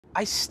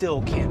I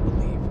still can't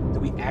believe that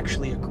we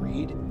actually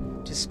agreed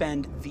to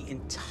spend the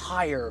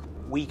entire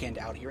weekend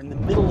out here in the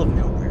middle of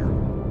nowhere.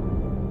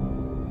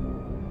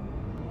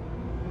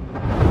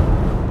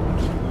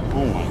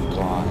 Oh my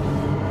God.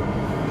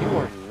 You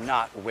are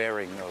not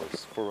wearing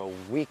those for a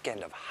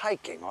weekend of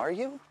hiking, are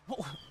you?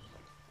 Well,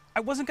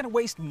 I wasn't gonna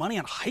waste money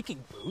on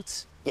hiking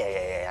boots.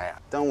 Yeah.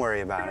 Don't worry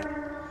about it.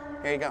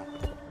 Here you go.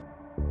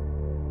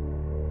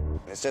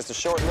 It's just a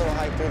short little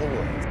hike through the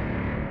woods.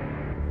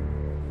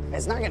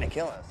 It's not gonna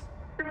kill us.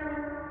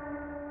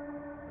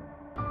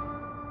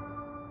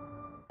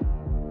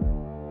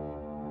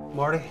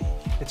 Marty,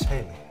 it's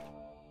Haley.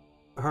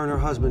 Her and her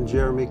husband,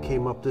 Jeremy,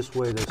 came up this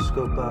way to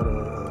scope out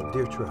a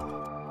deer trail.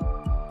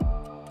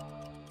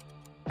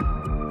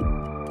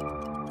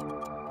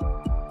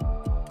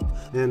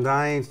 And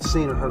I ain't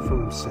seen or heard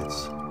from them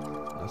since.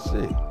 I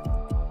see.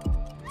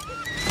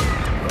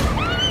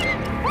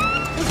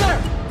 Who's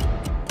there?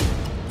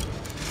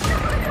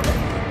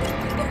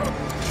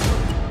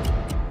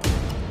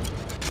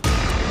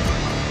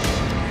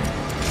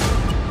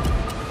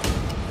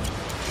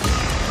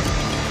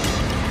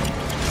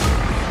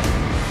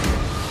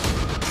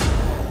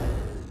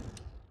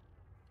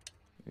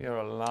 You're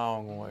a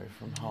long way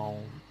from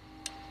home.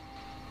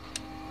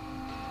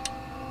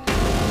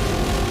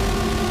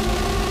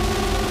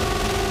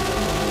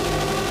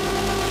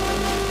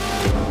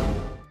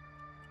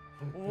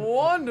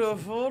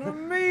 Wonderful to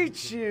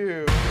meet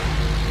you.